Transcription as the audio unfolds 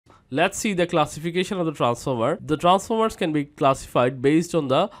Let's see the classification of the transformer. The transformers can be classified based on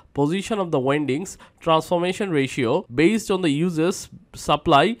the position of the windings, transformation ratio, based on the uses,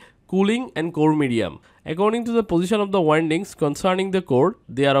 supply, cooling and core medium. According to the position of the windings concerning the core,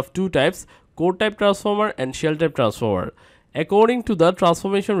 they are of two types, core type transformer and shell type transformer. According to the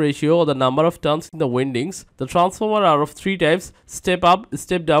transformation ratio or the number of turns in the windings, the transformer are of three types, step up,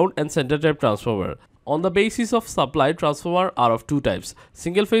 step down and center type transformer. On the basis of supply, transformer are of two types,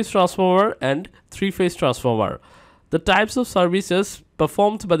 single phase transformer and three phase transformer. The types of services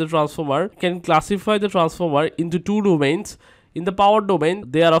performed by the transformer can classify the transformer into two domains. In the power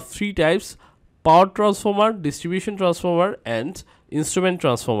domain, they are of three types, power transformer, distribution transformer and instrument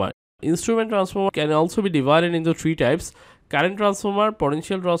transformer. Instrument transformer can also be divided into three types, current transformer,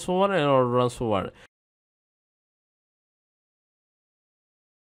 potential transformer and auto transformer.